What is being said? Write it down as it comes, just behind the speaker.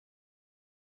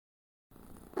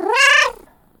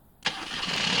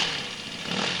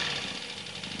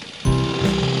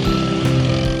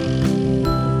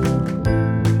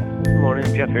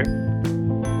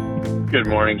Good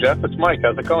morning, Jeff. It's Mike.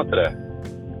 How's it going today?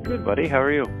 Good, buddy. How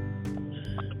are you?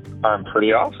 I'm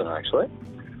pretty awesome, actually.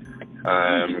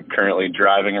 I'm currently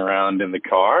driving around in the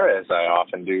car, as I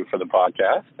often do for the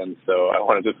podcast, and so I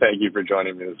wanted to thank you for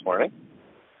joining me this morning.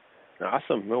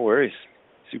 Awesome. No worries.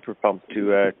 Super pumped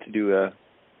to do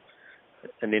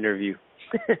an interview.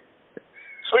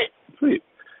 Sweet.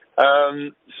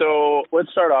 So let's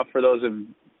start off for those of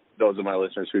my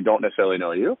listeners who don't necessarily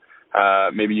know you.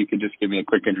 Maybe you could just give me a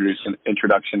quick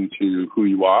introduction to who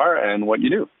you are and what you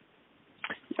do.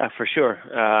 Yeah, for sure.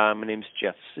 My name's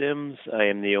Jeff Sims. I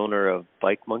am the owner of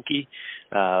Bike Monkey,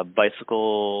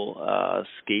 bicycle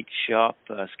skate shop.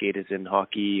 Skate is in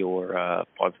hockey or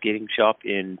pond skating shop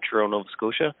in Toronto, Nova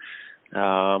Scotia.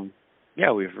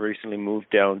 We've recently moved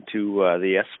down to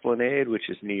the Esplanade, which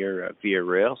is near Via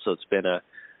Rail, so it's been a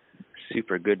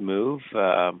super good move.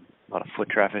 A lot of foot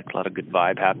traffic, a lot of good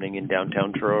vibe happening in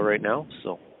downtown Toronto right now.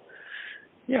 So,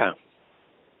 yeah.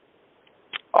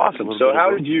 Awesome. So how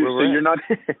did you, so you're not,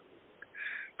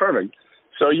 perfect.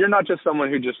 So you're not just someone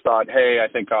who just thought, hey,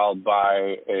 I think I'll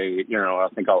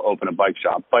open a bike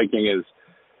shop. Biking is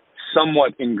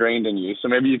somewhat ingrained in you. So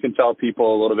maybe you can tell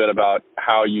people a little bit about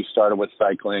how you started with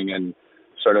cycling and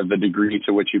sort of the degree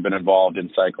to which you've been involved in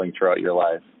cycling throughout your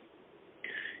life.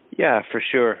 Yeah, for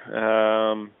sure.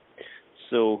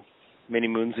 So many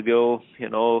moons ago,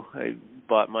 I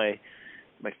bought my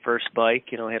first bike.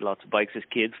 I had lots of bikes as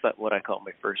kids, but what I call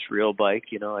my first real bike,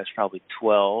 I was probably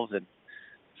 12 and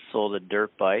sold a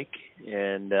dirt bike.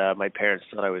 And my parents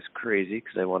thought I was crazy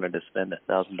because I wanted to spend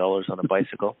 $1,000 on a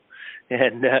bicycle.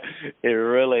 And it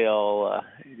really all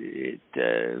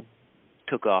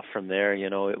took off from there.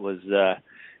 It was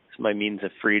my means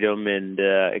of freedom and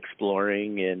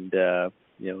exploring, and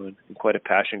quite a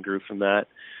passion grew from that.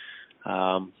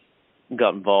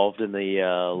 Got involved in the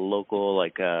local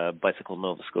Bicycle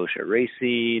Nova Scotia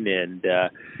racing, and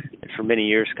for many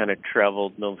years kind of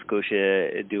traveled Nova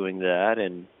Scotia doing that,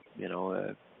 and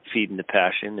feeding the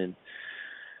passion. And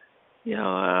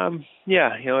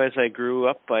as I grew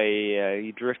up,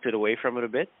 I drifted away from it a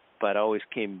bit, but I always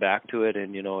came back to it.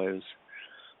 And I was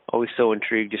always so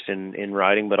intrigued just in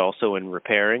riding, but also in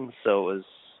repairing. So it was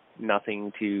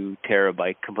nothing to tear a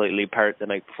bike completely apart the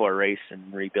night before a race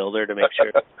and rebuild her to make sure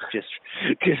it's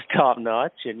just top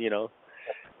notch. And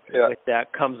with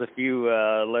that comes a few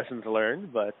lessons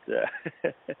learned. But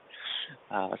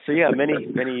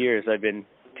many years I've been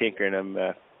tinkering.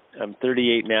 I'm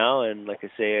 38 now, and like I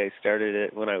say, I started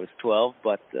it when I was 12.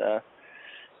 But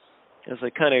as I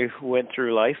kind of went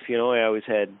through life, I always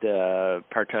had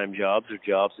part-time jobs or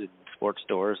jobs in sports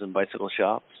stores and bicycle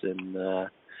shops, and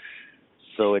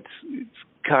so it's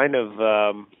kind of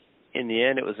in the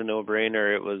end, it was a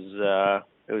no-brainer. It was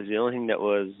the only thing that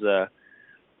was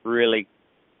really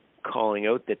calling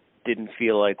out that didn't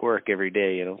feel like work every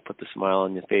day. Put the smile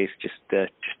on your face just to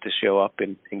show up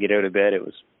and get out of bed.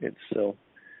 It's so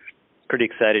pretty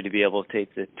excited to be able to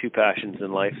take the two passions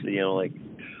in life, like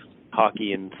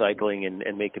hockey and cycling,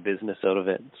 and make a business out of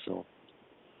it. So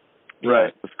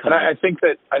right. And I think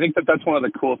that's one of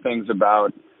the cool things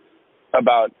about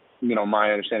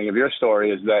my understanding of your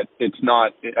story is that it's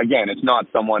not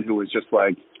someone who was just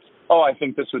like, oh, I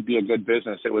think this would be a good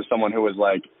business. It was someone who was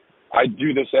like, I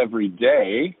do this every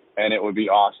day, and it would be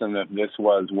awesome if this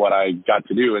was what I got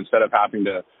to do instead of having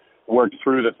to work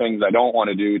through the things I don't want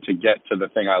to do to get to the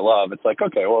thing I love. It's like,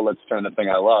 okay, well, let's turn the thing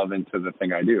I love into the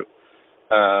thing I do.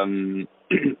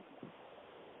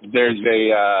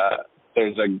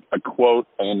 There's a quote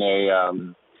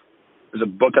in there's a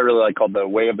book I really like called The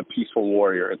Way of the Peaceful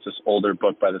Warrior. It's this older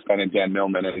book by this guy named Dan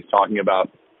Millman, and he's talking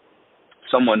about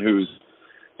someone who's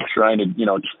trying to,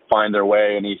 find their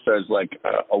way. And he says,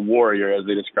 a warrior, as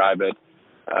they describe it,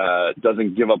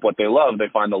 doesn't give up what they love. They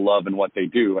find the love in what they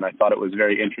do. And I thought it was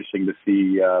very interesting to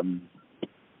see, I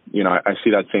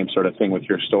see that same sort of thing with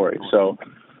your story. So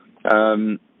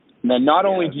then not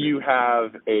only do you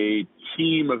have a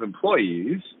team of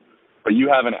employees, but you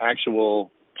have an actual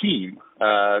team.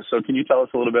 So can you tell us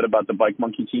a little bit about the Bike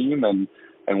Monkey team and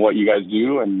what you guys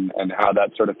do and how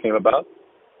that sort of came about?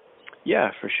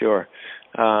 Yeah, for sure.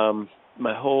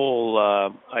 My whole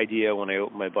idea when I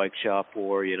opened my bike shop,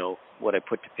 or, what I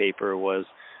put to paper, was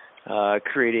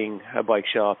creating a bike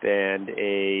shop and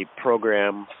a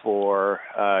program for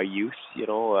youth,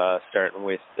 starting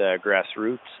with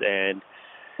grassroots and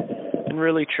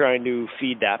really trying to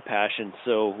feed that passion.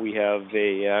 So we have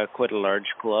quite a large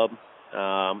club,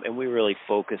 and we really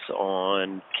focus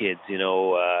on kids,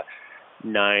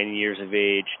 9 years of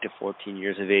age to 14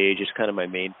 years of age is kind of my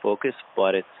main focus,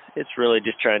 but it's really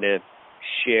just trying to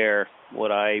share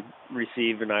what I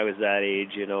received when I was that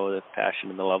age, the passion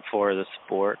and the love for the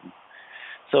sport,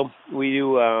 So we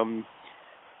do, a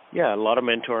lot of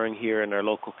mentoring here in our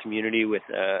local community with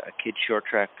a kids short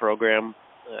track program.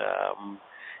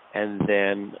 And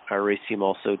then our race team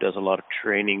also does a lot of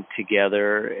training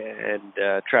together and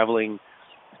traveling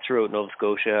throughout Nova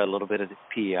Scotia, a little bit of the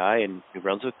PEI in New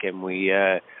Brunswick, and we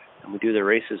do the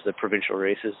races, the provincial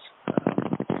races.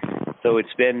 So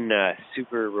it's been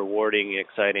super rewarding and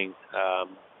exciting.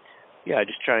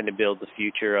 Just trying to build the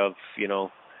future of,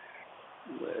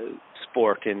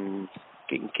 sport and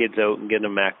getting kids out and getting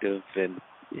them active. And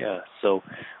so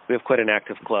we have quite an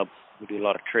active club. We do a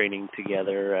lot of training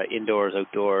together, indoors,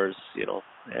 outdoors,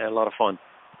 and a lot of fun.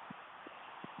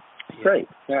 Great.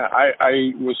 Yeah,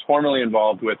 I was formerly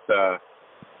involved with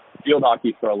field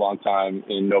hockey for a long time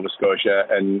in Nova Scotia,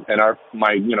 and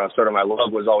my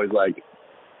love was always like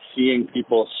seeing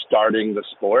people starting the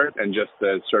sport and just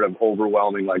the sort of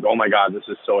overwhelming, like, oh my God, this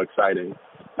is so exciting.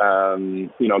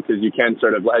 Because you can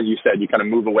sort of, as you said, you kind of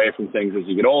move away from things as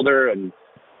you get older, and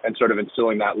sort of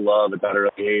instilling that love at that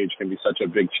early age can be such a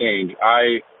big change.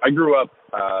 I grew up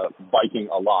biking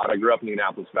a lot. I grew up in the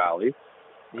Annapolis Valley.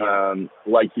 Yeah.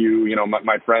 Like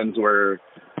my friends were,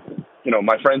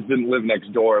 my friends didn't live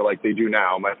next door like they do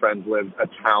now. My friends lived a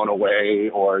town away,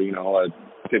 or, a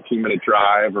 15-minute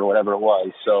drive or whatever it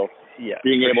was. So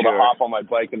being able to hop on my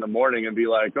bike in the morning and be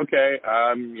like, okay,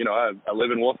 I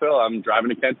live in Wolfville. I'm driving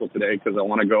to Kentville today because I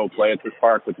want to go play at this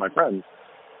park with my friends.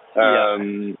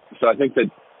 So I think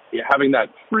that having that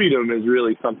freedom is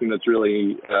really something that's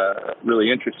really,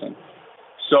 really interesting.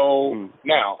 So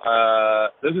now,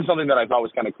 this is something that I thought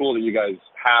was kind of cool that you guys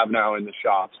have now in the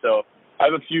shop. So I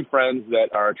have a few friends that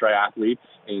are triathletes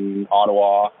in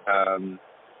Ottawa,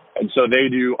 and so they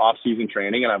do off-season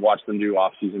training, and I've watched them do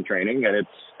off-season training, and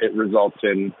it results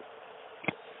in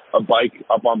a bike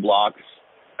up on blocks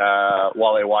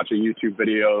while they watch a YouTube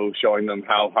video showing them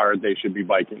how hard they should be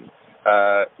biking.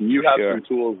 You have some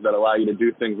tools that allow you to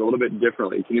do things a little bit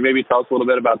differently. Can you maybe tell us a little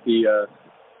bit about the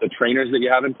trainers that you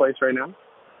have in place right now?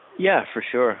 Yeah, for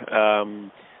sure.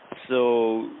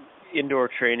 So indoor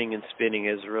training and spinning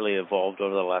has really evolved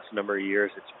over the last number of years.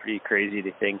 It's pretty crazy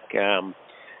to think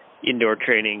indoor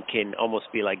training can almost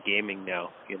be like gaming now.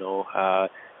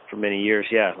 For many years,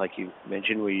 like you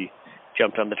mentioned, we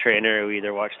jumped on the trainer. We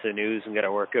either watched the news and got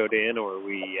our workout in, or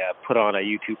we put on a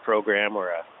YouTube program or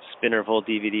a Spinnerville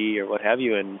DVD or what have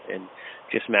you, and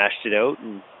just mashed it out,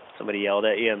 and somebody yelled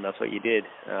at you, and that's what you did.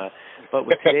 But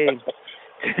with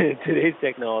today's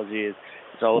technology,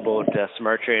 it's all about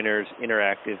smart trainers,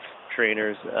 interactive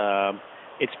trainers.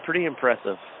 It's pretty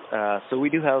impressive. So we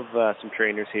do have some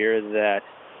trainers here that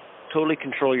totally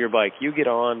control your bike. You get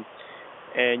on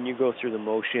and you go through the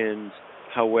motions.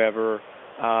 However,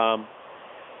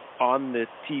 on the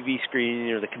TV screen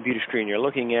or the computer screen you're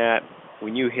looking at,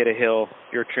 when you hit a hill,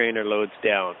 your trainer loads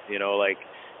down. Like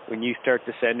when you start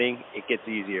descending, it gets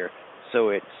easier. So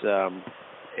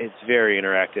it's very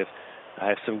interactive. I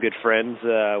have some good friends,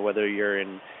 whether you're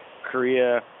in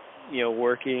Korea,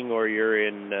 working, or you're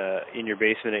in your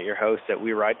basement at your house, that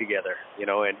we ride together,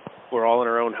 and we're all in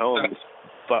our own homes,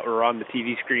 but we're on the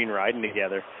TV screen riding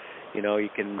together. You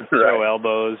can throw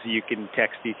elbows, you can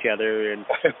text each other, and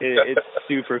it's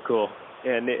super cool.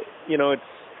 And it's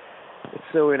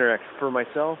so interactive. For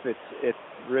myself, it's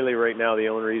really right now the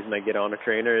only reason I get on a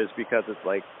trainer is because it's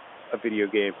like a video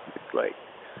game. It's like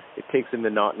it takes the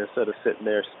monotonous out of sitting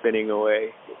there spinning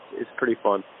away. It's pretty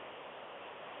fun.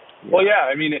 Well,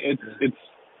 I mean, it's.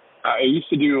 I used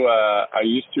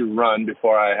to run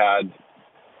before I had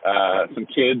some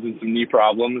kids and some knee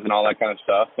problems and all that kind of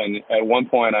stuff. And at one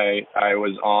point, I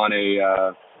was on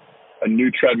a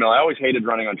new treadmill. I always hated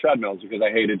running on treadmills because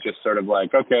I hated just sort of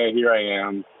like, okay, here I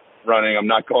am running. I'm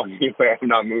not going anywhere. I'm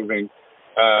not moving.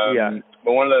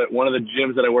 But one of the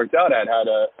gyms that I worked out at had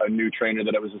a new trainer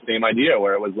that it was the same idea,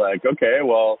 where it was like, okay,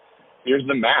 well, here's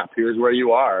the map. Here's where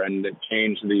you are. And it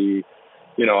changed the,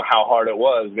 how hard it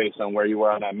was based on where you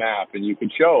were on that map. And you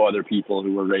could show other people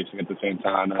who were racing at the same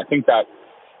time. And I think that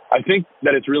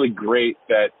it's really great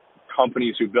that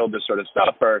companies who build this sort of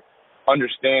stuff are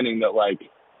understanding that, like,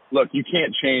 look, you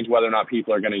can't change whether or not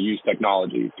people are going to use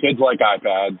technology. Kids like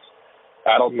iPads,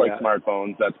 adults like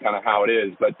smartphones. That's kind of how it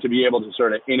is. But to be able to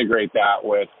sort of integrate that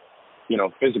with,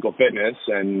 physical fitness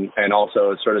and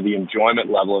also sort of the enjoyment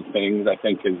level of things, I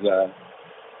think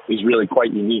is really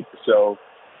quite unique. So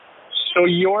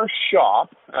your shop,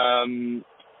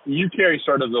 you carry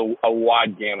sort of a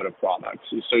wide gamut of products.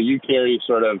 So you carry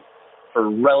sort of for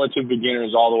relative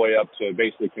beginners all the way up to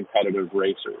basically competitive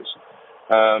racers.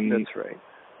 That's right.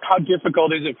 How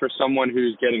difficult is it for someone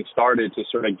who's getting started to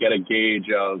sort of get a gauge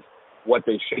of what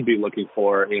they should be looking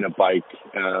for in a bike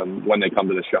when they come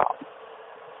to the shop?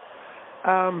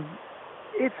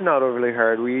 It's not overly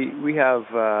hard. We have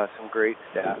some great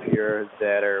staff here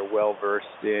that are well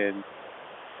versed in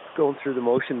going through the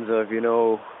motions of,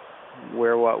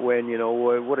 where, what, when,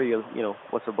 what are you,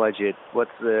 what's the budget,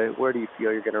 where do you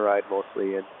feel you're going to ride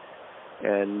mostly,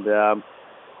 and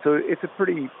so it's a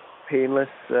pretty painless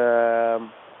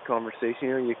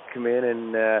conversation. You come in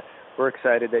and we're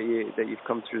excited that you've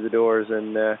come through the doors,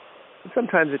 and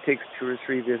sometimes it takes 2 or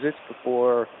 3 visits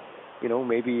before,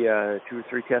 maybe 2 or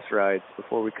 3 test rides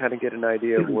before we kind of get an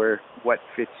idea of what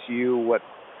fits you,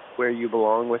 where you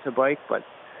belong with a bike. But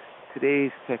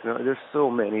today's technology, there's so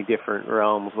many different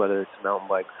realms, whether it's mountain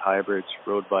bikes, hybrids,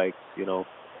 road bikes,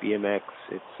 BMX.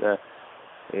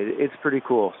 It's pretty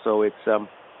cool. So it's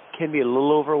can be a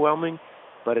little overwhelming,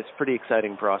 but it's a pretty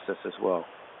exciting process as well.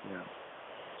 Yeah.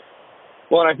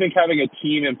 Well, and I think having a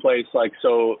team in place,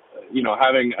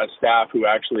 having a staff who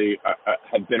actually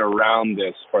have been around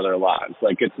this for their lives.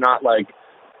 Like, it's not like,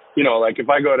 if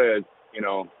I go to,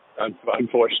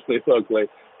 unfortunately, locally,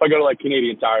 if I go to,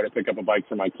 Canadian Tire to pick up a bike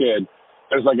for my kid,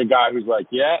 there's, a guy who's like,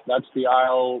 yeah, that's the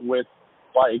aisle with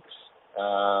bikes.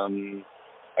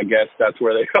 I guess that's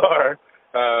where they are.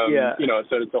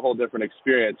 So it's a whole different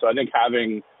experience. So I think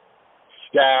having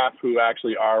staff who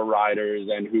actually are riders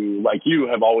and who, like you,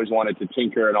 have always wanted to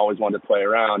tinker and always wanted to play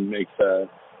around makes a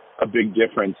big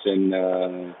difference in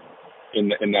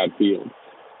that field.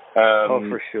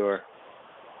 For sure.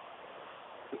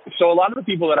 So a lot of the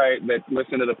people that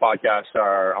listen to the podcast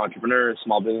are entrepreneurs,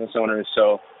 small business owners.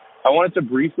 So I wanted to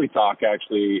briefly talk,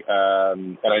 actually,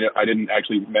 and I didn't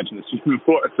actually mention this to you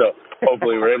before, so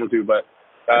hopefully we're able to, but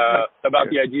about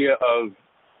the idea of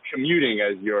commuting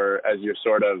as your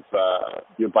sort of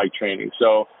your bike training.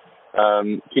 So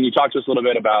can you talk to us a little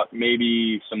bit about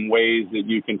maybe some ways that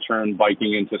you can turn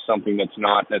biking into something that's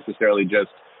not necessarily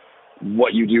just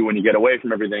what you do when you get away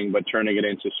from everything, but turning it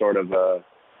into sort of a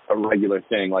regular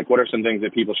thing? Like, what are some things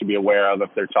that people should be aware of if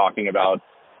they're talking about,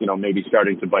 maybe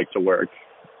starting to bike to work?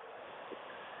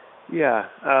 Yeah.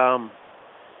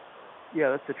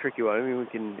 That's a tricky one. I mean, we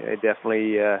can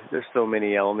definitely, there's so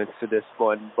many elements to this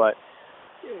one, but,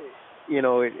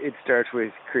 it starts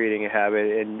with creating a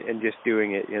habit and just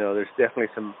doing it. There's definitely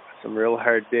some real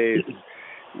hard days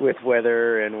with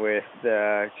weather and with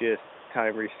just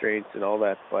time restraints and all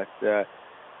that, but,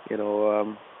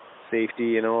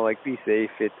 safety, be safe.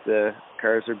 It's,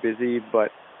 cars are busy,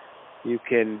 but you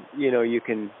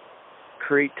can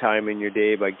create time in your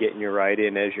day by getting your ride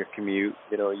in as your commute.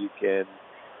 You can,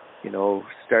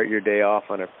 start your day off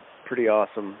on a pretty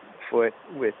awesome foot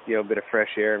with, a bit of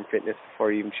fresh air and fitness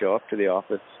before you even show up to the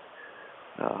office.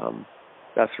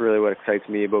 That's really what excites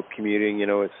me about commuting.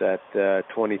 It's that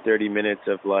 20, 30 minutes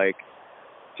of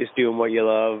just doing what you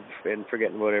love and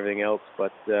forgetting about everything else.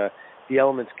 But the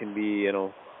elements can be,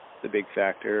 the big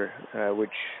factor, which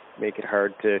make it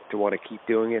hard to want to keep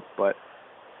doing it. But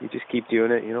you just keep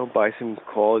doing it, buy some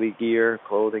quality gear,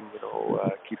 clothing,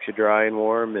 keeps you dry and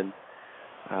warm, and,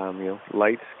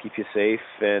 lights keep you safe.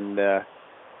 And,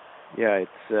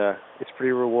 it's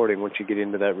pretty rewarding once you get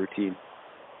into that routine.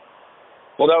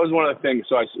 Well, that was one of the things.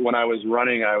 So when I was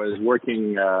running, I was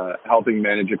working, helping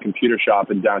manage a computer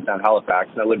shop in downtown Halifax,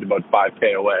 and I lived about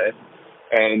 5K away.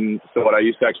 And so what I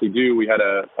used to actually do, we had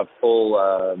a full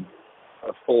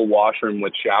washroom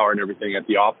with shower and everything at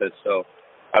the office. So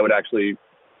I would actually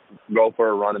go for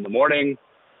a run in the morning,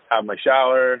 have my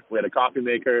shower. We had a coffee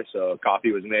maker, so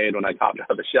coffee was made when I hopped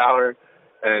out of the shower.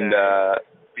 And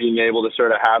being able to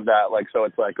sort of have that, so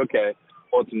it's okay,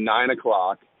 well, it's 9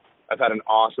 o'clock. I've had an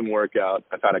awesome workout.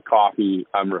 I've had a coffee.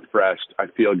 I'm refreshed. I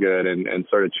feel good, and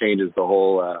sort of changes the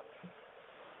whole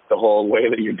way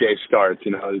that your day starts.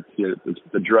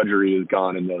 The drudgery is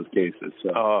gone in those cases.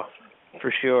 So. Oh,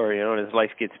 for sure. And as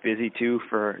life gets busy too,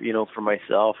 for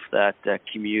myself, that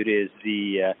commute is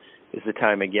the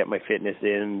time I get my fitness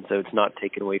in, so it's not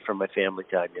taken away from my family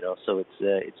time. So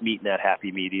it's meeting that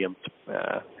happy medium.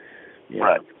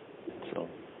 Right. So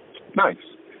nice.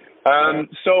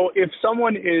 So if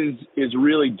someone is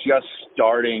really just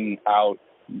starting out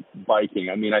biking,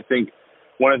 I mean, I think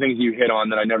one of the things you hit on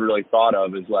that I never really thought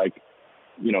of is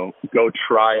go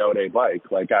try out a bike,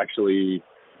 actually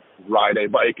ride a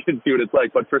bike and see what it's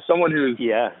like. But for someone who's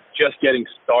just getting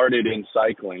started in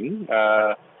cycling,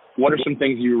 what are some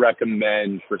things you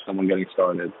recommend for someone getting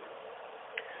started?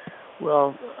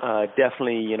 Well,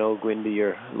 definitely, go into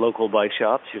your local bike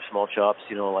shops, your small shops,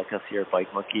 like us here at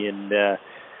Bike Monkey, and,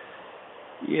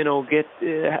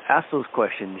 ask those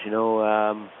questions,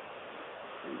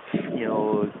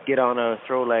 get on a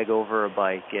throw leg over a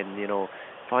bike and,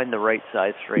 find the right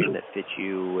size frame that fits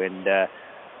you and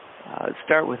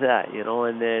start with that,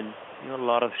 and then a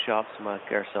lot of shops like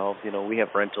ourselves, we have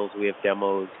rentals, we have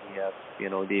demos, we have,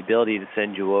 the ability to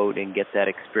send you out and get that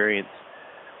experience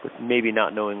with maybe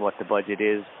not knowing what the budget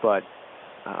is. But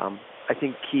I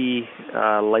think key,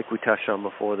 like we touched on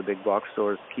before, the big box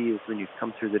stores, key is when you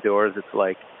come through the doors,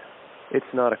 it's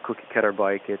not a cookie cutter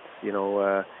bike. It's,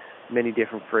 many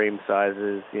different frame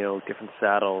sizes, different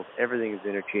saddles. Everything is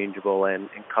interchangeable and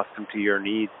custom to your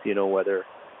needs, whether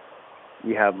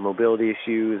you have mobility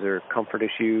issues or comfort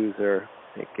issues, or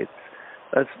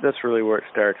that's really where it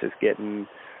starts, is getting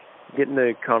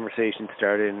the conversation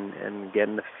started and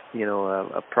getting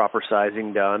a proper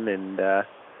sizing done and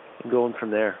going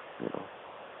from there.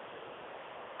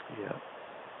 Yeah.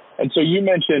 And so you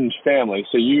mentioned family.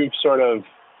 So you've sort of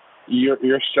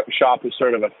your shop is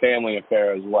sort of a family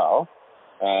affair as well.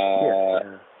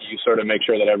 Yeah. You sort of make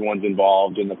sure that everyone's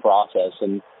involved in the process,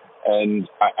 and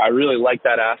I really like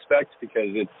that aspect,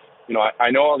 because it's,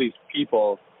 I know all these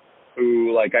people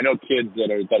who, like, I know kids that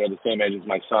are the same age as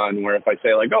my son, where if I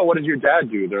say, like, oh, what does your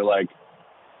dad do? They're like,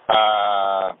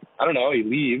 I don't know, he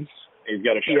leaves, he's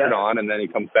got a shirt on, and then he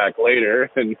comes back later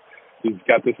and he's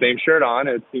got the same shirt on.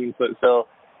 It seems so.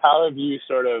 How have you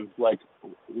sort of, like,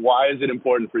 why is it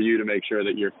important for you to make sure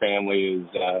that your family is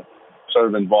sort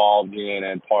of involved in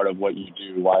and part of what you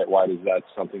do? Why is that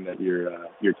something that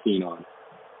you're keen on?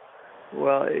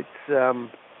 Well, it's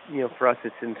for us,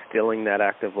 it's instilling that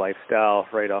active lifestyle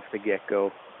right off the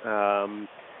get-go.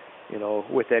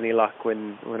 With any luck,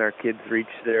 when our kids reach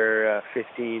their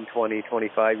 15, 20,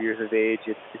 25 years of age,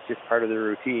 it's just part of the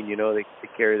routine. They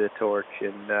carry the torch,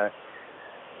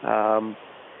 and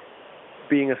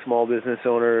being a small business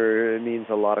owner, it means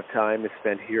a lot of time is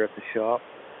spent here at the shop.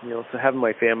 So having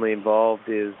my family involved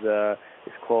is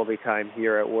quality time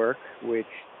here at work, which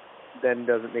then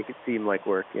doesn't make it seem like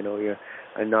work.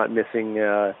 I'm not missing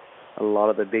a lot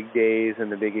of the big days and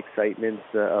the big excitements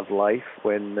of life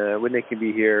when they can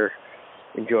be here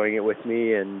enjoying it with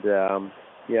me. And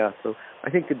so I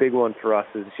think the big one for us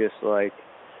is just like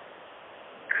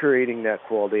creating that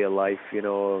quality of life,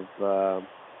 of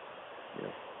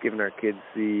giving our kids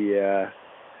the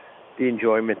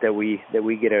enjoyment that we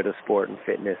get out of sport and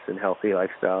fitness and healthy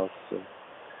lifestyles. So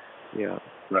yeah.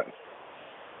 Right.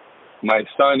 My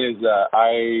son is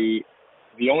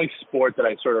the only sport that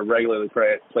I sort of regularly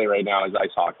play right now is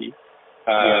ice hockey.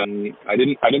 I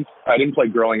didn't play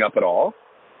growing up at all,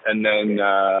 and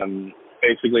then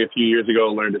basically a few years ago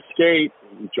learned to skate,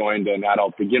 joined an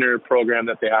adult beginner program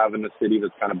that they have in the city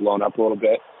that's kind of blown up a little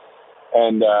bit.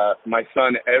 And my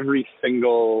son, every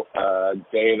single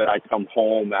day that I come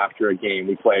home after a game,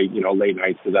 we play late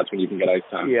nights, because that's when you can get ice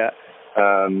time. Yeah.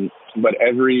 But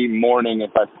every morning,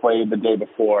 if I've played the day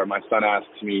before, my son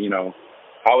asks me,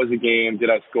 how was the game? Did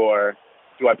I score?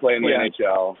 Do I play in the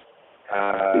NHL?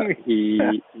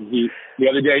 The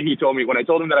other day he told me, when I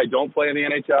told him that I don't play in the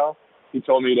NHL, he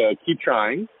told me to keep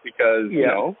trying, because,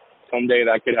 someday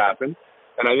that could happen.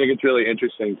 And I think it's really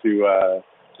interesting to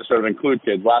sort of include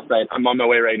kids. Last night, I'm on my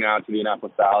way right now to the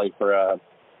Annapolis Valley for a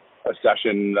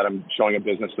session that I'm showing a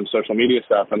business some social media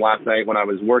stuff. And last night when I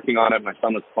was working on it, my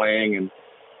son was playing, and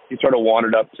he sort of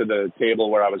wandered up to the table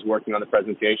where I was working on the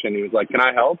presentation. He was like, can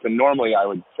I help? And normally I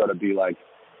would sort of be like,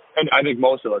 and I think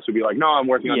most of us would be like, no, I'm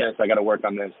working on this. I got to work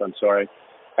on this. I'm sorry.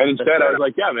 And instead I was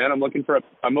like, yeah, man, I'm looking for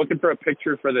a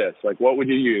picture for this. Like, what would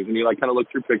you use? And he kind of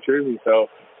looked through pictures. And so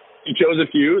he chose a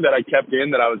few that I kept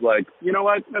in that I was like, you know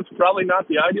what, that's probably not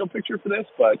the ideal picture for this,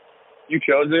 but you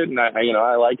chose it, and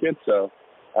I like it. So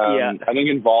I think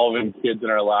involving kids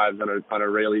in our lives on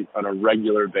a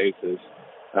regular basis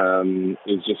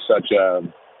is just such a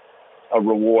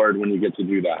reward when you get to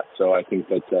do that. So I think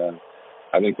that's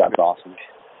awesome.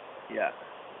 Yeah.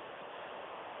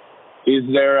 Is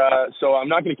there? So I'm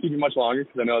not going to keep you much longer,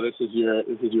 because I know this is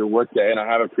your work day, and I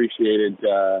have appreciated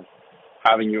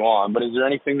having you on. But is there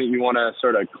anything that you want to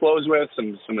sort of close with,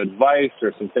 some advice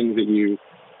or some things that you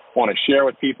want to share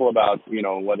with people about,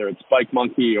 whether it's Bike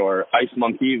Monkey or Ice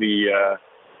Monkey, the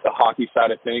hockey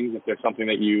side of things? If there's something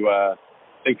that you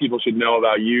think people should know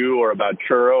about you or about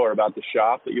Churro or about the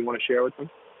shop that you want to share with them?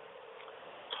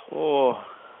 Oh,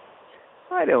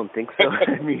 I don't think so.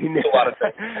 I mean, a lot of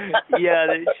things. Yeah,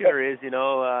 it sure is.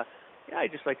 I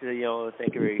just like to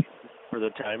thank everybody for the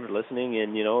time for listening,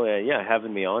 and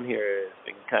having me on here has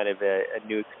been kind of a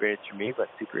new experience for me, but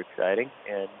super exciting.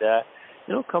 And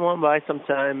come on by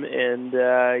sometime and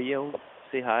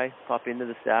say hi, pop into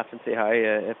the staff and say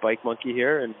hi at Bike Monkey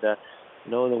here. And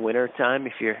in the winter time,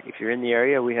 if you're in the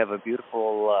area, we have a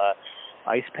beautiful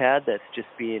ice pad that's just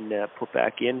being put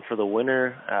back in for the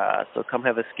winter. So come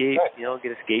have a skate,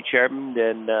 get a skate sharpened,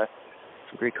 and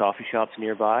some great coffee shops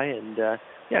nearby. And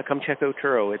Yeah, come check out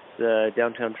Truro. It's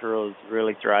downtown Truro is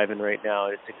really thriving right now.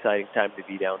 It's an exciting time to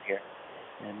be down here.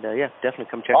 And yeah, definitely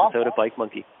come check us out at Bike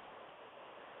Monkey.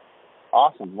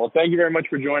 Awesome. Well, thank you very much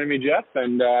for joining me, Jeff,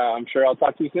 and I'm sure I'll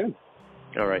talk to you soon.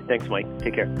 All right. Thanks, Mike.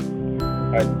 Take care.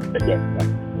 All right. Take care.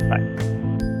 Bye. Bye.